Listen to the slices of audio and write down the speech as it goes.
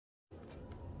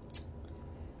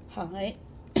Hi,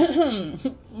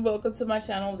 welcome to my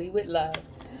channel, Lead with Love.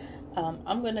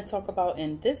 I'm going to talk about,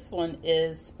 in this one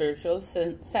is spiritual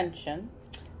ascension.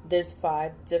 There's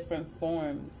 5 different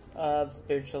forms of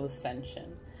spiritual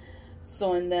ascension.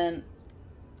 So, and then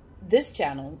this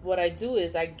channel, what I do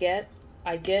is I get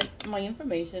my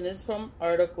information is from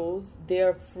articles.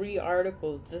 They're free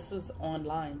articles. This is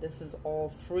online. This is all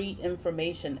free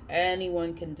information.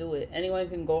 Anyone can do it. Anyone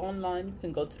can go online. You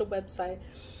can go to the website.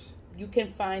 You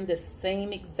can find the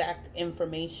same exact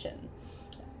information.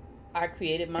 I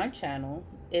created my channel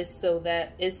is so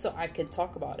I can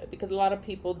talk about it, because a lot of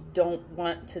people don't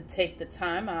want to take the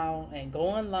time out and go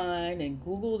online and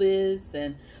Google this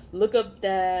and look up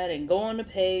that and go on the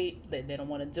page. They don't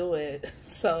want to do it.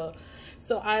 So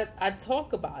I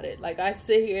talk about it. Like, I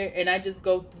sit here and I just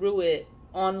go through it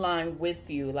online with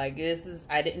you. Like,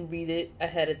 I didn't read it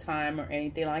ahead of time or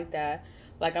anything like that.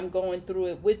 Like, I'm going through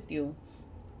it with you.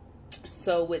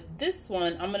 So with this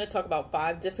one, I'm going to talk about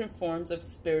 5 different forms of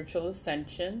spiritual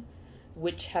ascension.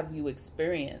 Which have you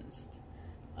experienced?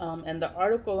 And the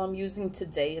article I'm using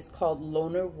today is called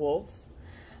Loner Wolf.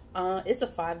 It's a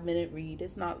 5-minute read.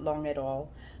 It's not long at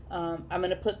all. I'm going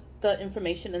to put the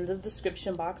information in the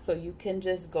description box, so you can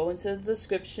just go into the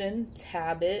description,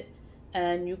 tab it,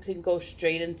 and you can go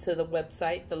straight into the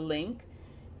website, the link,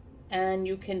 and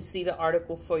you can see the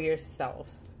article for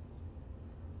yourself.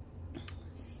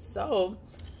 So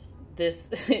this,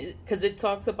 because it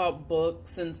talks about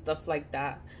books and stuff like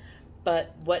that.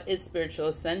 But what is spiritual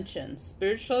ascension?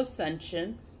 Spiritual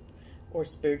ascension, or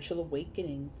spiritual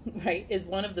awakening, right, is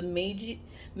one of the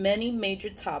many major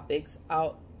topics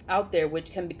out there,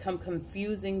 which can become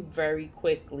confusing very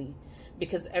quickly,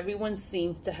 because everyone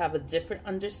seems to have a different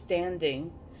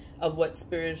understanding of what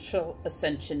spiritual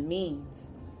ascension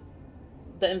means.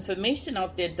 The information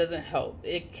out there doesn't help.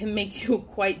 It can make you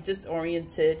quite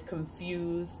disoriented,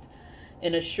 confused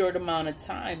in a short amount of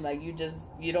time. Like, you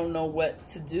don't know what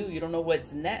to do. You don't know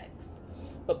what's next.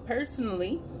 But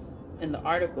personally, in the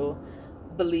article,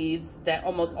 believes that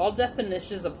almost all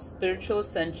definitions of spiritual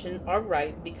ascension are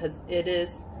right, because it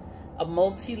is a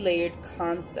multi-layered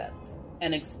concept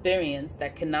and experience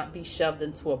that cannot be shoved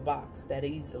into a box that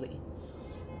easily.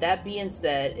 That being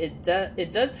said,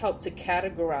 it does help to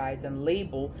categorize and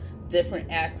label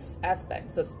different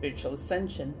aspects of spiritual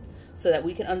ascension so that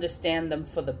we can understand them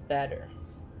for the better.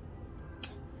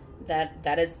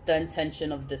 That is the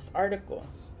intention of this article,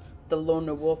 the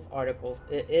Loner Wolf article.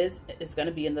 It's going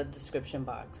to be in the description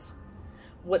box.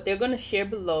 What they're going to share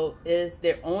below is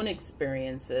their own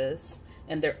experiences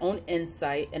and their own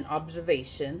insight and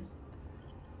observation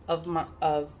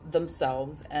of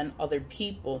themselves and other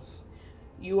people.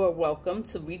 You are welcome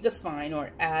to redefine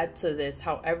or add to this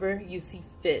however you see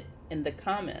fit in the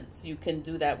comments. You can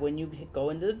do that when you go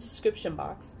into the description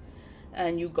box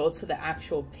and you go to the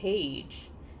actual page,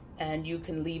 and you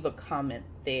can leave a comment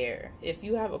there. If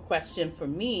you have a question for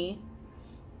me,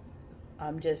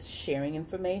 I'm just sharing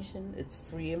information. It's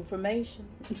free information.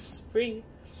 It's free.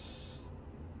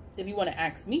 If you want to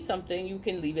ask me something, you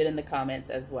can leave it in the comments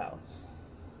as well.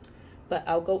 But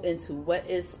I'll go into what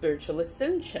is spiritual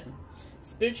ascension.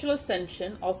 Spiritual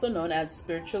ascension, also known as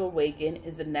spiritual awakening,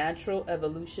 is a natural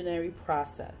evolutionary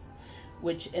process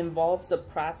which involves the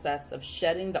process of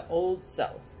shedding the old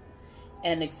self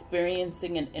and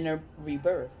experiencing an inner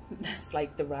rebirth. That's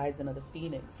like the rising of the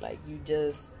phoenix. Like,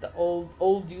 the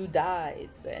old you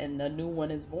dies and a new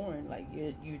one is born. Like,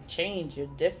 you change, you're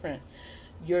different.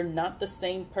 You're not the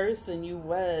same person you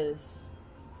was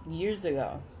years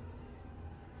ago.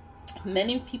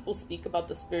 Many people speak about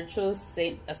the spiritual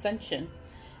ascension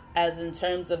as in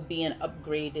terms of being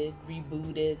upgraded,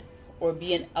 rebooted, or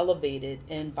being elevated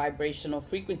in vibrational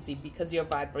frequency, because your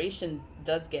vibration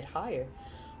does get higher.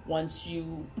 Once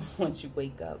you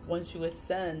wake up, once you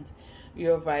ascend,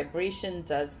 your vibration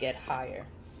does get higher.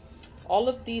 All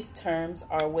of these terms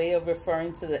are a way of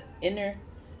referring to the inner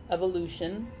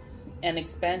evolution and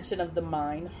expansion of the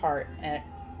mind, heart,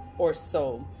 or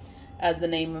soul. As the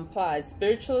name implies,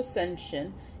 spiritual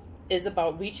ascension is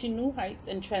about reaching new heights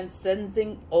and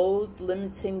transcending old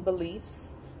limiting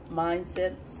beliefs,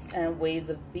 mindsets, and ways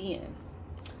of being.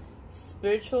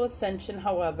 Spiritual ascension,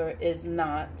 however, is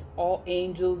not all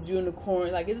angels,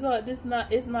 unicorn. Like, it's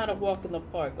not a walk in the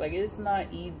park. Like, it's not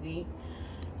easy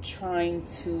trying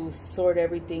to sort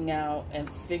everything out and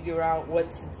figure out what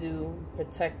to do,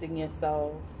 protecting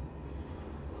yourself.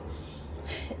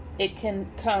 It can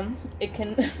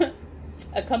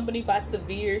accompanied by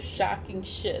severe, shocking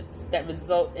shifts that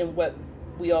result in what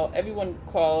everyone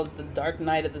calls the dark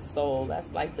night of the soul.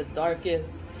 That's like the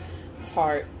darkest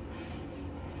part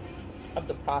of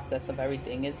the process of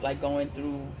everything. It's like going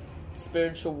through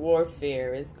spiritual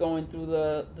warfare. It's going through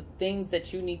the things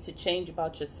that you need to change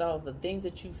about yourself, the things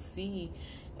that you see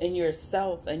in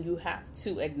yourself, and you have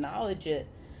to acknowledge it,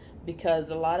 because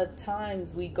a lot of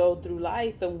times we go through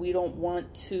life and we don't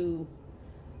want to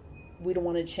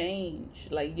change.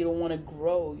 Like, you don't want to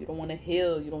grow, you don't want to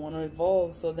heal, you don't want to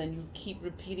evolve, so then you keep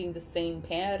repeating the same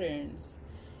patterns.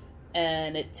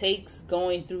 And it takes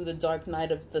going through the dark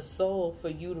night of the soul for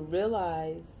you to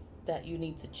realize that you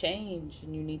need to change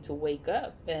and you need to wake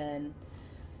up, and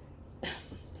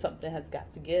something has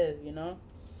got to give, you know?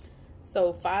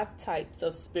 So 5 types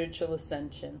of spiritual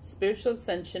ascension. Spiritual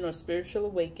ascension or spiritual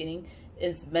awakening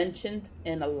is mentioned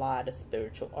in a lot of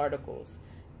spiritual articles.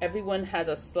 Everyone has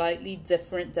a slightly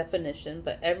different definition,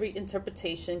 but every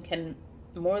interpretation can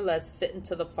more or less fit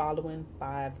into the following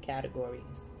 5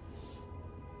 categories.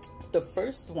 The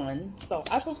first one, so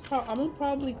I'm gonna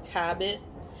probably tab it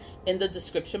in the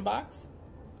description box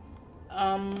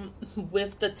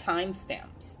with the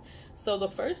timestamps. So the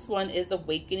first one is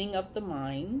awakening of the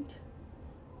mind.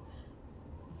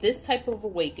 This type of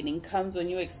awakening comes when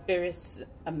you experience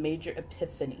a major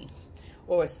epiphany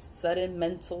or a sudden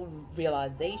mental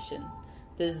realization.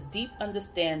 This deep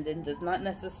understanding does not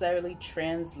necessarily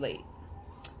translate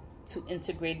to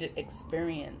integrated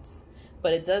experience,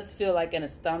 but it does feel like an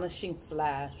astonishing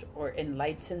flash or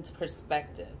enlightened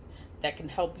perspective that can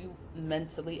help you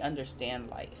mentally understand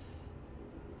life.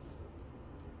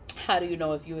 How do you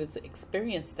know if you have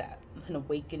experienced that? An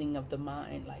awakening of the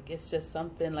mind. Like, it's just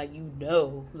something like,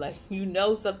 you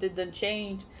know something done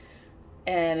change,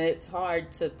 and it's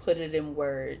hard to put it in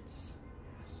words.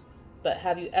 But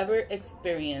have you ever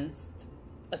experienced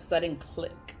a sudden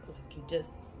click? Like,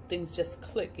 things just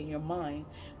click in your mind,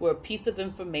 where a piece of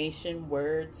information,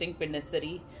 word,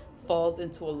 synchronicity falls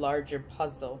into a larger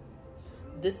puzzle.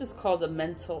 This is called a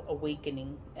mental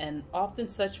awakening, and often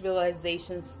such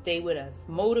realizations stay with us,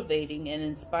 motivating and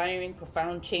inspiring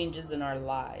profound changes in our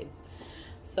lives.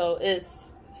 So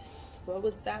what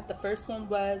was that? The first one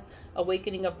was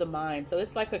awakening of the mind. So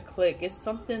it's like a click. It's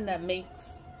something that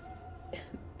makes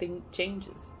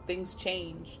things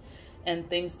change, and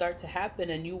things start to happen,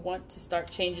 and you want to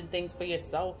start changing things for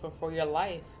yourself or for your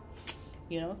life.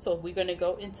 You know, so we're going to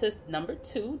go into number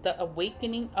 2, the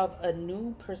awakening of a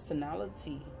new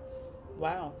personality.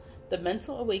 Wow. The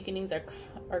mental awakenings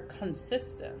are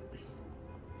consistent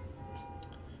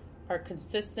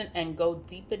and go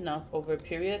deep enough over a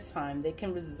period of time. They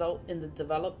can result in the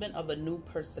development of a new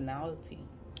personality.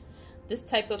 This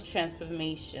type of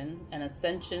transformation and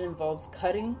ascension involves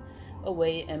cutting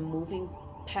away and moving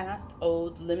past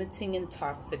old, limiting and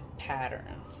toxic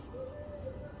patterns,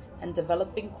 and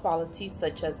developing qualities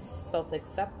such as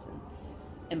self-acceptance,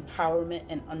 empowerment,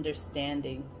 and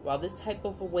understanding. While this type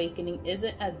of awakening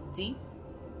isn't as deep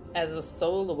as a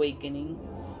soul awakening,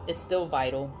 it's still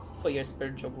vital for your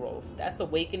spiritual growth. That's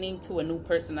awakening to a new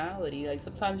personality. Like,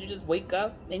 sometimes you just wake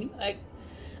up and you're like,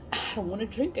 I don't want to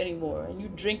drink anymore. And you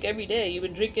drink every day. You've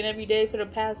been drinking every day for the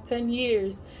past 10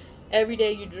 years. Every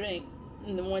day you drink.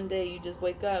 And then one day you just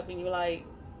wake up and you're like,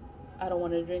 I don't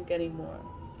want to drink anymore.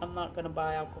 I'm not going to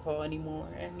buy alcohol anymore.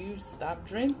 And you stop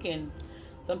drinking.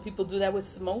 Some people do that with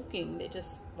smoking. They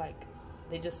just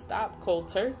stop cold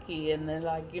turkey. And they're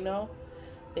like,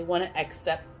 they want to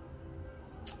accept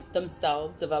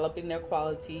themselves, developing their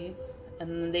qualities. And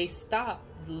then they stop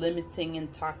limiting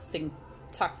and toxic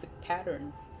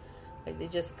patterns. Like, they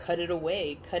just cut it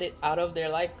away, cut it out of their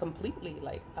life completely.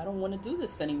 Like, I don't want to do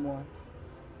this anymore.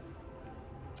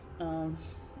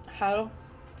 How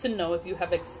to know if you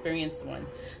have experienced one?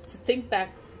 To think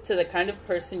back to the kind of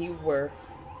person you were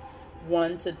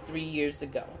 1 to 3 years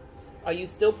ago. Are you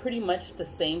still pretty much the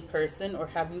same person, or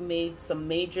have you made some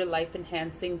major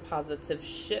life-enhancing positive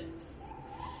shifts?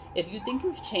 If you think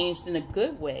you've changed in a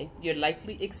good way, you're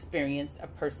likely experienced a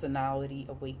personality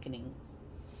awakening.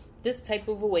 This type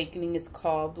of awakening is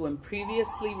called when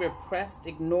previously repressed,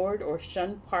 ignored, or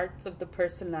shunned parts of the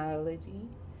personality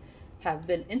have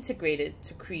been integrated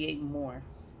to create more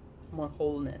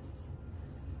wholeness.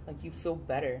 Like, you feel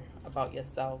better about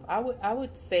yourself. I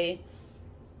would say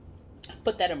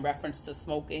put that in reference to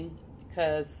smoking,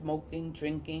 because smoking,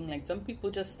 drinking, like, some people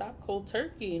just stop cold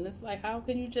turkey, and it's like, how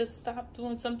can you just stop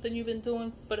doing something you've been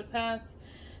doing for the past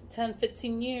 10,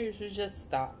 15 years? You just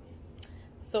stop.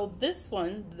 So this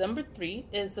one, number 3,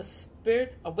 is a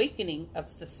spirit awakening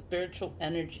of the spiritual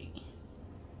energy.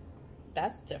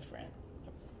 That's different.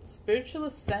 Spiritual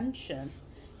ascension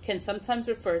can sometimes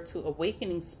refer to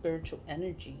awakening spiritual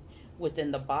energy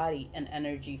within the body and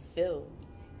energy field.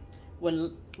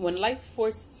 When life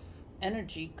force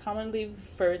energy, commonly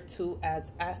referred to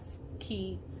as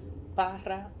Ascension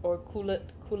Para or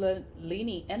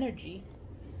Kundalini energy.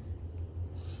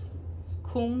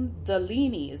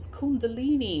 Kundalini is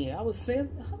Kundalini. I was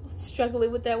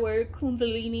struggling with that word,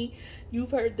 Kundalini.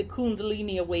 You've heard the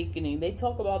Kundalini awakening. They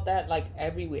talk about that like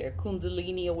everywhere.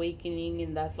 Kundalini awakening,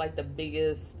 and that's like the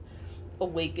biggest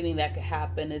awakening that could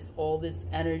happen. It's all this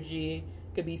energy.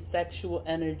 It could be sexual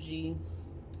energy,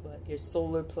 but your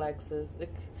solar plexus. You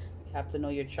have to know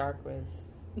your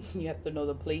chakras. You have to know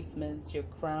the placements, your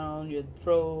crown, your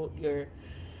throat, your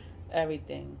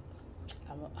everything.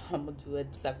 I'm gonna do a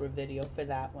separate video for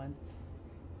that one.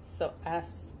 So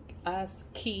as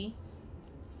Ki,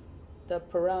 the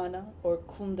Prana or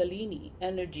Kundalini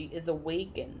energy is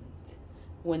awakened.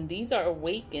 When these are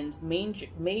awakened,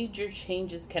 major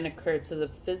changes can occur to the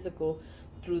physical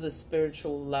through the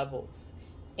spiritual levels.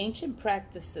 Ancient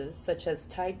practices such as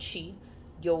Tai Chi,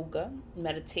 yoga,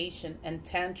 meditation, and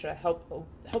Tantra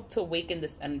help to awaken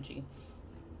this energy.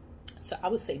 So I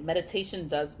would say meditation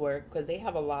does work because they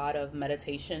have a lot of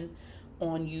meditation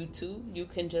on YouTube. You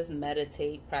can just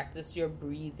meditate, practice your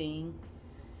breathing,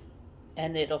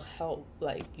 and it'll help.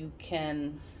 Like, you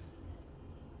can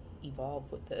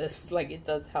evolve with this. Like, it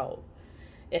does help.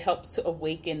 It helps to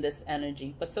awaken this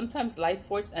energy. But sometimes life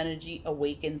force energy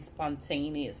awakens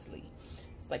spontaneously.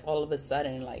 It's like all of a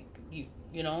sudden, like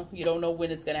you know, you don't know when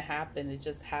it's going to happen. It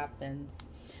just happens.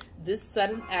 This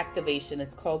sudden activation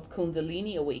is called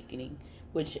Kundalini awakening,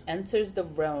 which enters the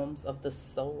realms of the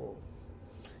soul.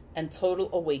 And total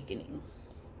awakening.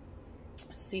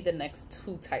 See the next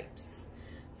two types.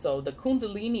 So the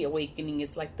Kundalini awakening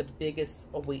is like the biggest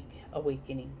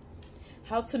awakening.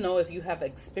 How to know if you have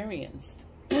experienced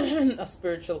a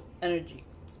spiritual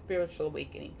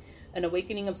awakening. An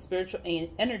awakening of spiritual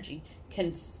energy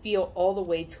can feel all the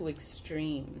way to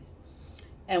extreme.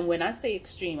 And when I say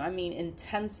extreme, I mean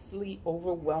intensely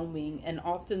overwhelming and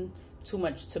often too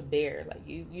much to bear. Like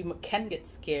you can get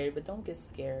scared, but don't get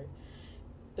scared.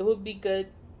 It would be good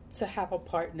to have a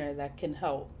partner that can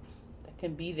help, that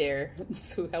can be there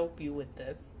to help you with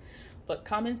this. But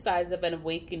common signs of an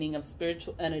awakening of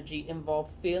spiritual energy involve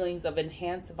feelings of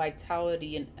enhanced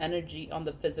vitality and energy on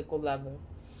the physical level.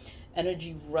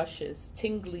 Energy rushes,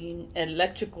 tingling,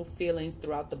 electrical feelings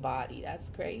throughout the body. That's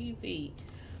crazy.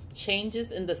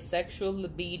 Changes in the sexual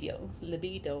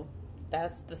libido.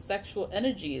 That's the sexual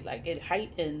energy. Like, it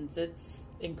heightens. It's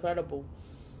incredible.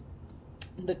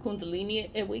 The Kundalini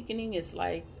awakening is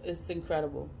like, it's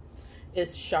incredible.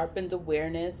 It's sharpened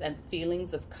awareness and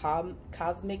feelings of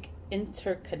cosmic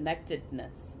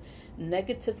interconnectedness.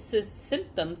 Negative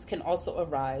symptoms can also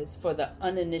arise for the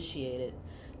uninitiated,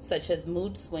 such as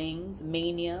mood swings,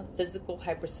 mania, physical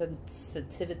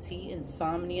hypersensitivity,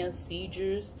 insomnia,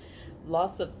 seizures,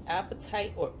 loss of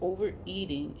appetite or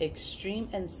overeating, extreme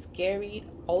and scary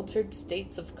altered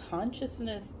states of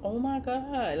consciousness. Oh my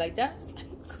God, like that's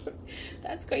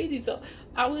crazy. So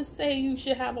I would say you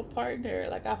should have a partner.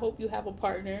 Like, I hope you have a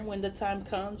partner when the time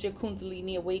comes, your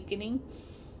Kundalini awakening.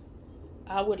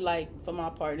 I would like for my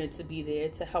partner to be there,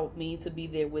 to help me, to be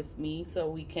there with me, so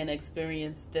we can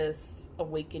experience this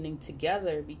awakening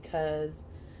together. Because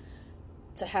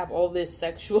to have all this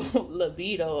sexual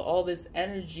libido, all this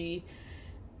energy,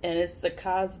 and it's the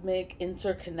cosmic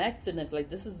interconnectedness, like,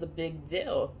 this is a big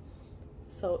deal.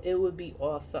 So it would be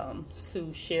awesome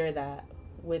to share that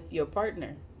with your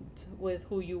partner, with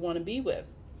who you want to be with.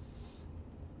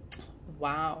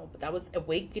 Wow, but that was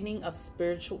awakening of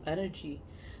spiritual energy.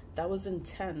 That was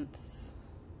intense.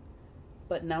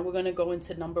 But now we're going to go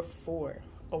into number 4,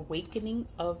 awakening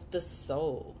of the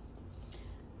soul.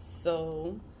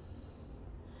 So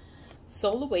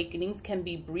soul awakenings can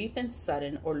be brief and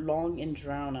sudden, or long and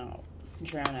drawn out.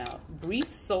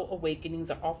 Brief soul awakenings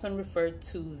are often referred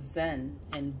to Zen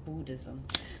and Buddhism.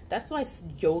 That's why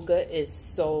yoga is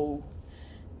so,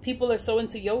 people are so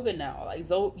into yoga now. Like,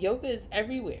 so yoga is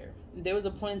everywhere. There was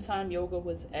a point in time yoga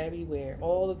was everywhere.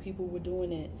 All the people were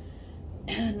doing it,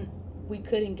 and we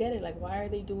couldn't get it. Like, why are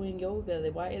they doing yoga?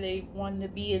 Why are they wanting to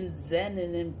be in Zen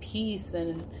and in peace?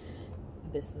 And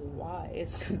this is why.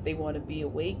 It's because they want to be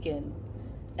awakened.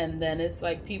 And then it's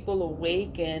like people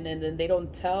awaken, and then they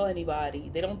don't tell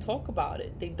anybody. They don't talk about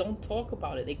it.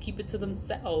 They keep it to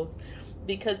themselves,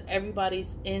 because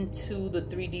everybody's into the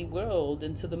 3D world,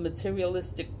 into the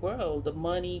materialistic world, the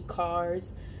money,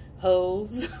 cars,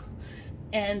 hoes,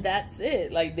 and that's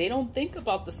it. Like, they don't think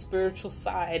about the spiritual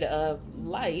side of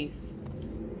life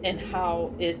and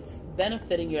how it's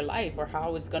benefiting your life, or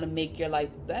how it's going to make your life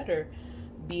better,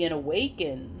 being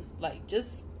awakened. Like,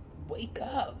 just wake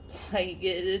up. Like,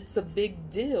 it's a big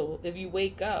deal if you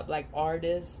wake up. Like,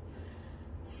 artists,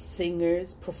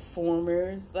 singers,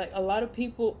 performers, like, a lot of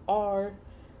people are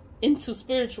into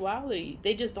spirituality.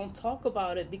 They just don't talk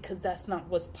about it because that's not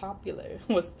what's popular.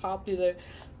 What's popular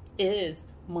is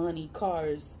money,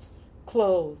 cars,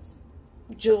 clothes,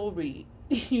 jewelry,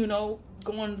 you know,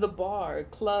 going to the bar,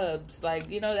 clubs, like,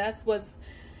 you know, that's what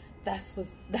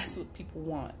people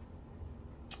want.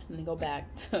 Let me go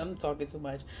back to, I'm talking too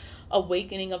much.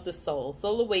 Awakening of the soul.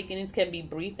 Soul awakenings can be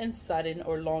brief and sudden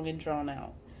or long and drawn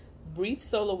out. Brief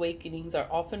soul awakenings are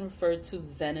often referred to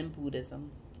Zen and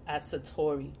Buddhism as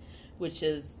Satori, which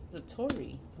is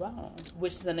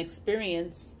an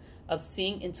experience of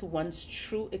seeing into one's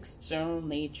true external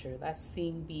nature. That's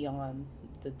seeing beyond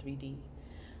the 3D.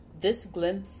 This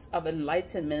glimpse of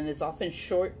enlightenment is often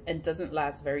short and doesn't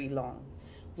last very long.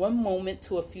 One moment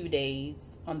to a few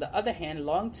days. On the other hand,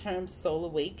 long-term soul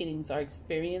awakenings are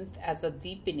experienced as a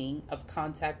deepening of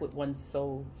contact with one's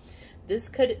soul. This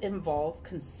could involve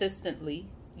consistently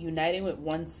uniting with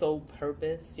one's soul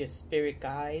purpose, your spirit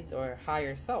guides, or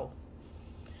higher self,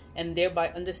 and thereby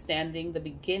understanding the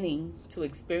beginning to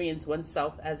experience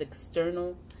oneself as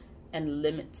external and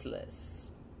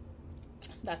limitless.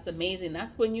 That's amazing.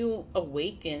 That's when you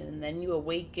awaken, and then you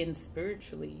awaken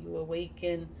spiritually. You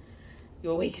awaken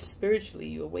spiritually.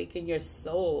 You awaken your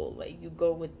soul. Like, you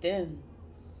go within.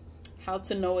 How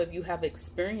to know if you have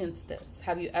experienced this?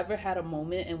 Have you ever had a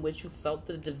moment in which you felt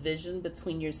the division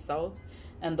between yourself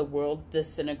and the world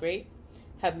disintegrate?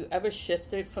 Have you ever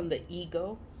shifted from the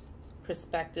ego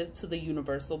perspective to the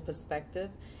universal perspective?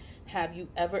 Have you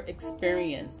ever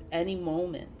experienced any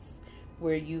moments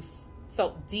where you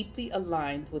felt deeply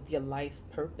aligned with your life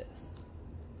purpose?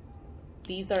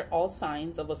 These are all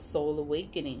signs of a soul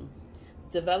awakening.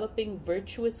 Developing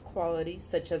virtuous qualities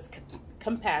such as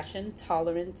compassion,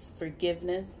 tolerance,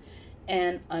 forgiveness,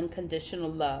 and unconditional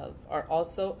love are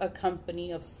also a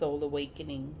company of soul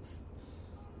awakenings.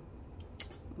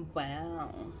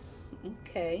 Wow.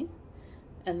 Okay.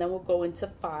 And then we'll go into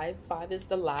 5. 5 is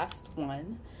the last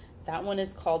one. That one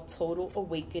is called Total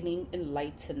Awakening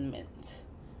Enlightenment.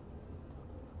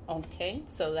 Okay,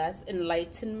 so that's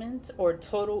enlightenment or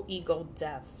total ego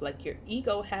death. Like, your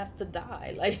ego has to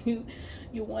die. Like, you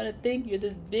want to think you're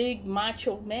this big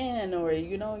macho man, or,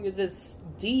 you know, you're this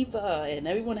diva and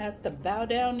everyone has to bow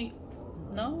down.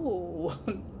 No,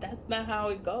 that's not how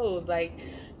it goes. Like,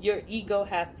 your ego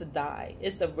has to die.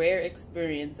 It's a rare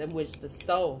experience in which the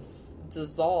self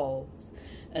dissolves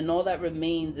and all that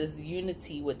remains is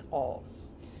unity with all.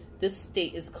 This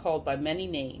state is called by many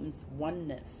names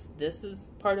oneness. This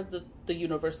is part of the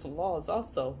universal laws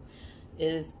also,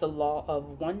 is the law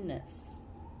of oneness,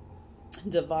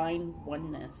 divine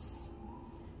oneness.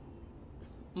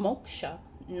 Moksha,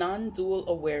 non-dual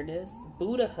awareness,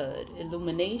 Buddhahood,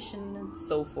 illumination, and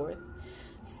so forth.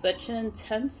 Such an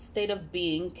intense state of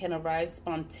being can arrive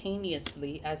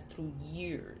spontaneously as through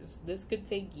years. This could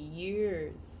take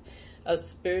years of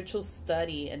spiritual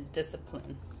study and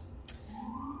discipline.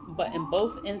 But in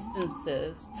both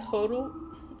instances, total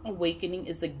awakening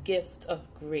is a gift of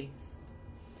grace.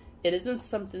 It isn't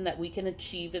something that we can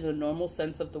achieve in the normal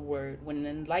sense of the word. When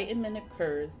enlightenment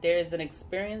occurs, there is an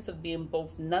experience of being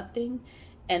both nothing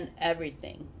and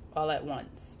everything all at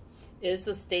once. It is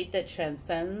a state that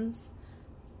transcends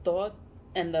thought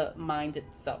and the mind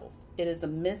itself. It is a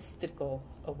mystical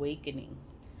awakening.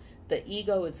 The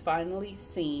ego is finally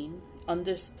seen,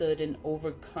 understood, and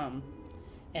overcome.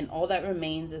 And all that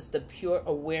remains is the pure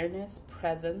awareness,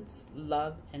 presence,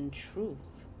 love, and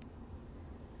truth.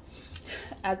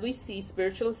 As we see,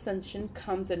 spiritual ascension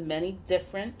comes in many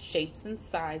different shapes and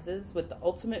sizes, with the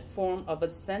ultimate form of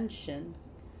ascension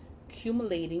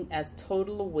accumulating as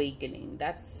total awakening.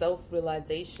 That's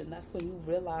self-realization. That's when you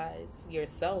realize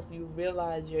yourself. You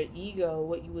realize your ego,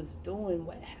 what you was doing.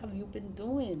 What have you been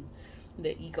doing?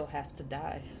 The ego has to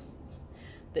die.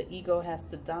 The ego has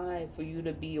to die for you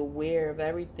to be aware of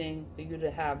everything, for you to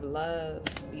have love,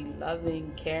 be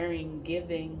loving, caring,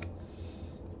 giving.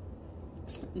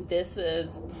 This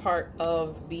is part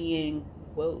of being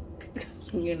woke.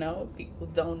 You know, people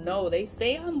don't know. They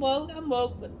say, I'm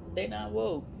woke, but they're not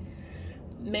woke.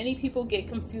 Many people get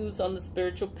confused on the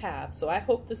spiritual path. So I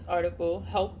hope this article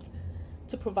helped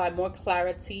to provide more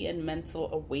clarity and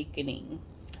mental awakening.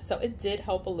 So it did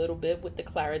help a little bit with the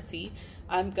clarity.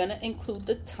 I'm going to include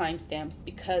the timestamps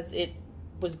because it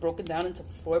was broken down into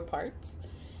 4 parts.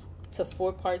 To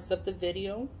 4 parts of the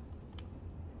video.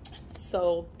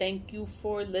 So thank you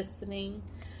for listening.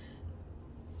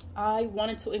 I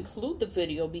wanted to include the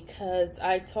video because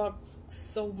I talk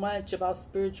so much about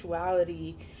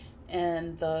spirituality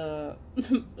and the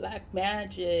black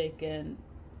magic and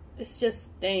it's just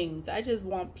things. I just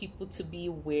want people to be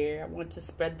aware. I want to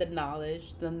spread the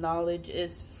knowledge. The knowledge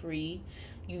is free.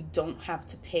 You don't have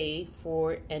to pay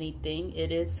for anything.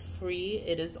 It is free.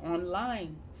 It is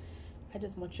online. I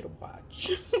just want you to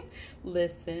watch.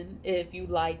 Listen. If you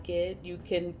like it, you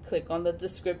can click on the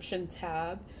description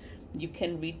tab. You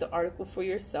can read the article for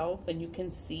yourself and you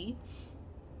can see.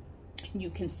 You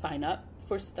can sign up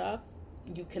for stuff.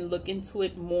 You can look into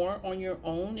it more on your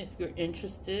own if you're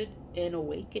interested in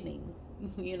awakening,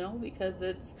 you know, because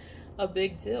it's a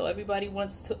big deal. Everybody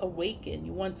wants to awaken.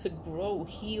 You want to grow,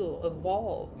 heal,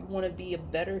 evolve. You want to be a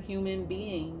better human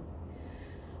being.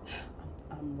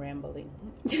 I'm rambling.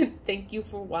 Thank you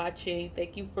for watching.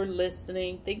 Thank you for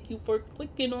listening. Thank you for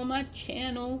clicking on my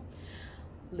channel.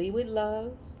 Lead with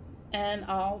love. And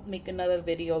I'll make another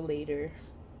video later.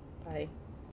 Bye.